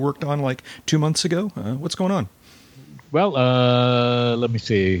recently that you worked on like 2 months ago? What's going on? Well, let me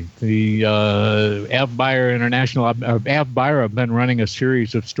see. The Avbuyer International, Avbuyer, I've been running a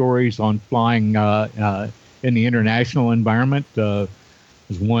series of stories on flying in the international environment. There's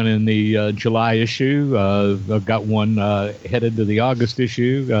one in the July issue. I've got one headed to the August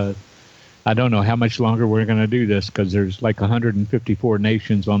issue. I don't know how much longer we're going to do this because there's like 154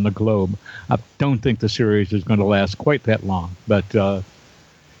 nations on the globe. I don't think the series is going to last quite that long, but plugging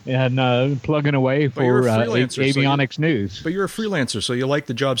away for avionics news. But you're a freelancer, so you like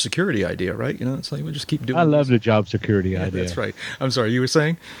the job security idea, right? You know, it's like we just keep doing. I love the job security idea. That's right. I'm sorry, you were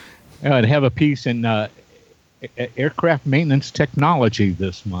saying? I'd have a piece in aircraft maintenance technology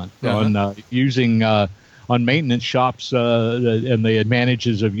this month on using. On maintenance shops and the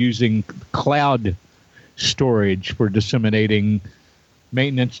advantages of using cloud storage for disseminating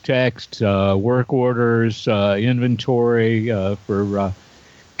maintenance text, work orders, inventory, for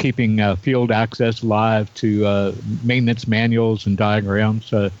keeping field access live to maintenance manuals and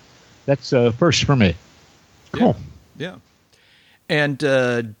diagrams. That's first for me. Cool. Yeah. And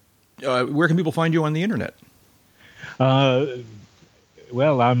where can people find you on the internet?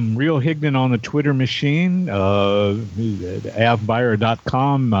 Well, I'm Real Higdon on the Twitter machine, avbuyer.com,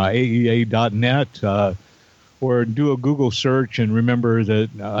 aea.net, or do a Google search and remember that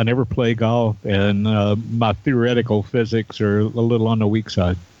I never play golf and my theoretical physics are a little on the weak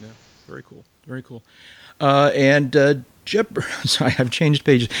side. Yeah, very cool. Very cool. And Jeb, sorry, I've changed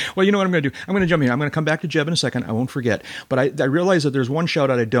pages. Well, you know what I'm going to do? I'm going to jump in. I'm going to come back to Jeb in a second. I won't forget. But I realize that there's one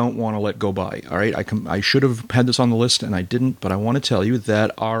shout-out I don't want to let go by. All right, I should have had this on the list, and I didn't. But I want to tell you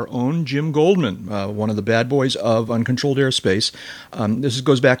that our own Jim Goldman, one of the bad boys of Uncontrolled Airspace, this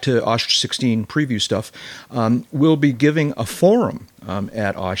goes back to OSH 16 preview stuff, will be giving a forum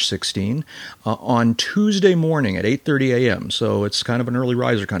at OSH 16 on Tuesday morning at 8:30 a.m. So it's kind of an early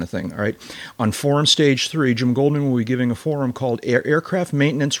riser kind of thing. All right, on Forum Stage 3, Jim Goldman will be giving a forum called Aircraft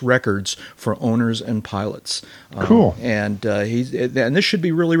Maintenance Records for Owners and Pilots. Cool. And this should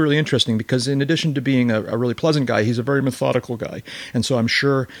be really, really interesting because in addition to being a really pleasant guy, he's a very methodical guy. And so I'm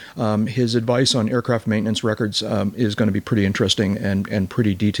sure his advice on aircraft maintenance records is going to be pretty interesting and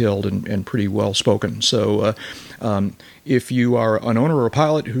pretty detailed and pretty well spoken. So if you are an owner or a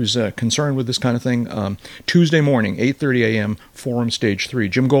pilot who's concerned with this kind of thing, Tuesday morning, 8:30 a.m., Forum Stage 3.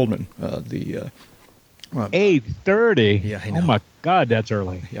 Jim Goldman, 8:30? Yeah, I know. Oh, my God, that's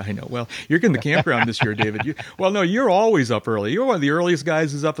early. Yeah, I know. Well, you're in the campground this year, David. You're always up early. You're one of the earliest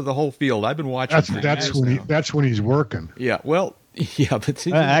guys who's up at the whole field. I've been watching. That's when he's working. Yeah, well... Yeah, but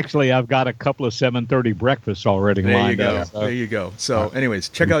actually, I've got a couple of 7:30 breakfasts already lined up. So. There you go. So, anyways,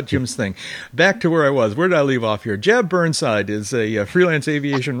 check out Jim's thing. Back to where I was. Where did I leave off here? Jeb Burnside is a freelance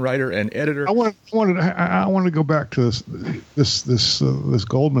aviation writer and editor. I want to go back to this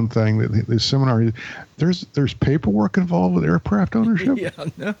Goldman thing. This seminar. There's paperwork involved with aircraft ownership. Yeah,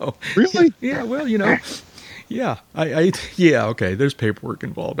 no. Really? Yeah. Well, you know. Yeah, okay, there's paperwork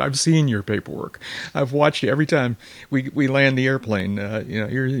involved. I've seen your paperwork. I've watched it every time we land the airplane.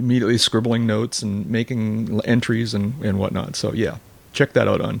 You're immediately scribbling notes and making entries and whatnot. So, yeah, check that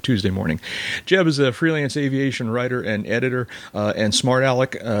out on Tuesday morning. Jeb is a freelance aviation writer and editor, and Smart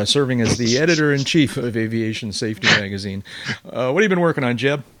Alec, serving as the editor-in-chief of Aviation Safety Magazine. What have you been working on,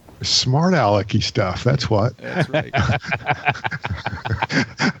 Jeb? Smart Alec-y stuff, that's what. That's right.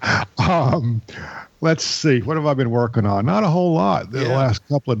 Let's see. What have I been working on? Not a whole lot the last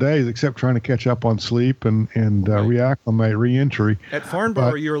couple of days, except trying to catch up on sleep and reacclimate re-entry. At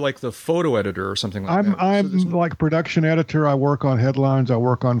Farnborough, you're like the photo editor or something like that. I'm like production editor. I work on headlines. I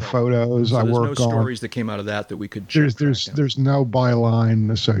work on photos. So there's no stories that came out of that we could check. There's no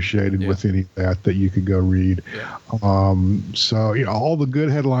byline associated with any of that you could go read. Yeah. So all the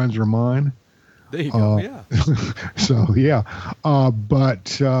good headlines are mine. There you go. Yeah. So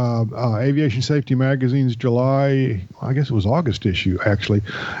but Aviation Safety Magazine's July, I guess it was August issue actually,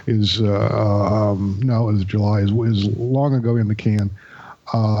 is no, it was July. Is long ago in the can.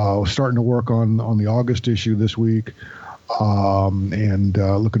 Starting to work on the August issue this week, and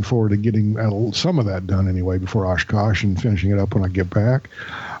looking forward to getting some of that done anyway before Oshkosh and finishing it up when I get back.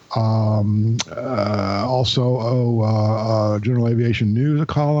 General Aviation News, a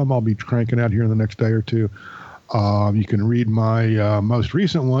column I'll be cranking out here in the next day or two. You can read my most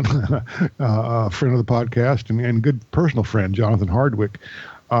recent one, friend of the podcast and good personal friend, Jonathan Hardwick,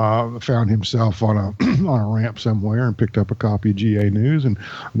 found himself on a ramp somewhere and picked up a copy of GA News, and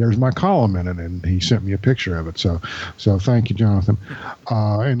there's my column in it, and he sent me a picture of it. So thank you, Jonathan,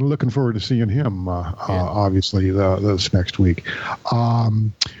 and looking forward to seeing him obviously this next week.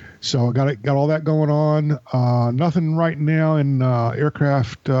 So I got all that going on. Nothing right now in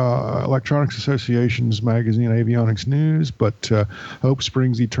Aircraft Electronics Association's magazine, Avionics News, but hope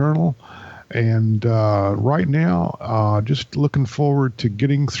springs eternal. And right now, just looking forward to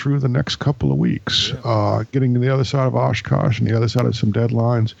getting through the next couple of weeks, getting to the other side of Oshkosh and the other side of some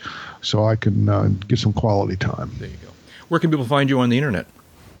deadlines, so I can get some quality time. There you go. Where can people find you on the internet?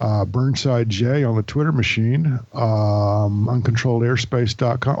 Burnside J on the Twitter machine,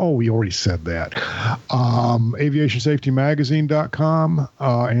 uncontrolledairspace.com. Oh, we already said that. Aviationsafetymagazine.com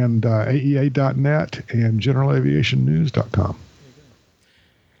and AEA.net and generalaviationnews.com.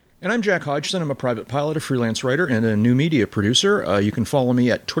 And I'm Jack Hodgson. I'm a private pilot, a freelance writer, and a new media producer. You can follow me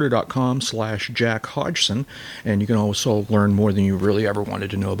at twitter.com/Jack Hodgson, and you can also learn more than you really ever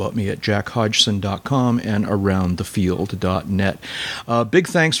wanted to know about me at jackhodgson.com and aroundthefield.net. Big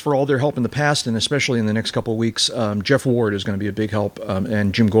thanks for all their help in the past, and especially in the next couple of weeks. Jeff Ward is going to be a big help,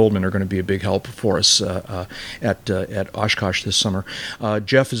 and Jim Goldman are going to be a big help for us at Oshkosh this summer.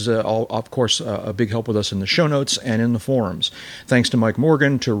 Jeff is, of course, a big help with us in the show notes and in the forums. Thanks to Mike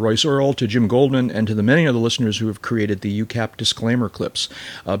Morgan, to Royce Earl, to Jim Goldman, and to the many other listeners who have created the UCAP disclaimer clips.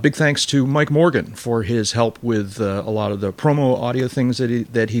 Big thanks to Mike Morgan for his help with a lot of the promo audio things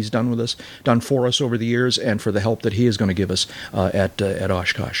that he's done for us over the years, and for the help that he is going to give us at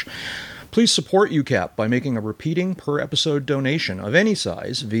Oshkosh. Please support UCAP by making a repeating per-episode donation of any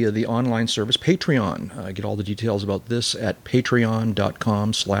size via the online service Patreon. Get all the details about this at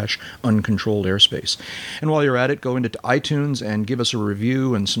patreon.com/uncontrolledairspace. And while you're at it, go into iTunes and give us a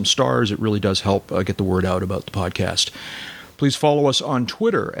review and some stars. It really does help get the word out about the podcast. Please follow us on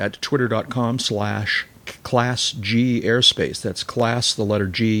Twitter at twitter.com/Class G Airspace. That's class, the letter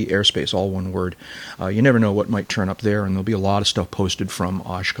G, airspace, all one word. You never know what might turn up there, and there'll be a lot of stuff posted from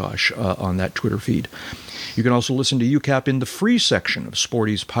Oshkosh on that Twitter feed. You can also listen to UCAP in the free section of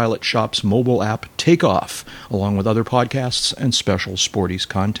Sporty's Pilot Shop's mobile app Takeoff, along with other podcasts and special Sporty's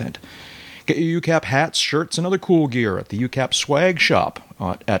content. Get your UCAP hats, shirts, and other cool gear at the UCAP swag shop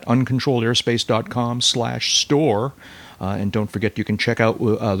at uncontrolledairspace.com/store. And don't forget, you can check out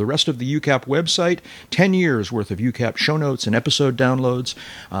the rest of the UCAP website, 10 years worth of UCAP show notes and episode downloads.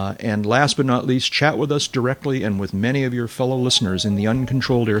 And last but not least, chat with us directly and with many of your fellow listeners in the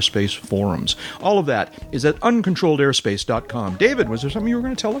Uncontrolled Airspace forums. All of that is at uncontrolledairspace.com. David, was there something you were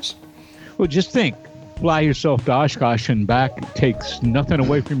going to tell us? Well, just think. Fly yourself to Oshkosh and back takes nothing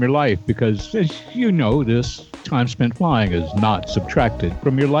away from your life, because, as you know, this time spent flying is not subtracted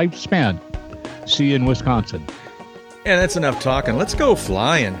from your lifespan. See you in Wisconsin. And that's enough talking. Let's go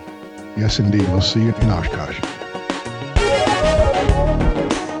flying. Yes, indeed. We'll see you in Oshkosh.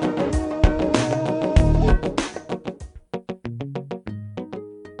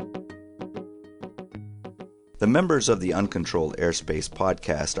 The members of the Uncontrolled Airspace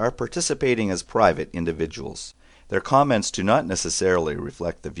podcast are participating as private individuals. Their comments do not necessarily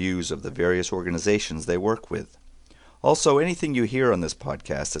reflect the views of the various organizations they work with. Also, anything you hear on this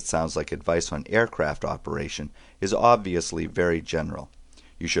podcast that sounds like advice on aircraft operation is obviously very general.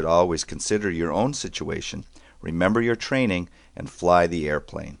 You should always consider your own situation, remember your training, and fly the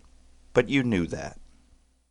airplane. But you knew that.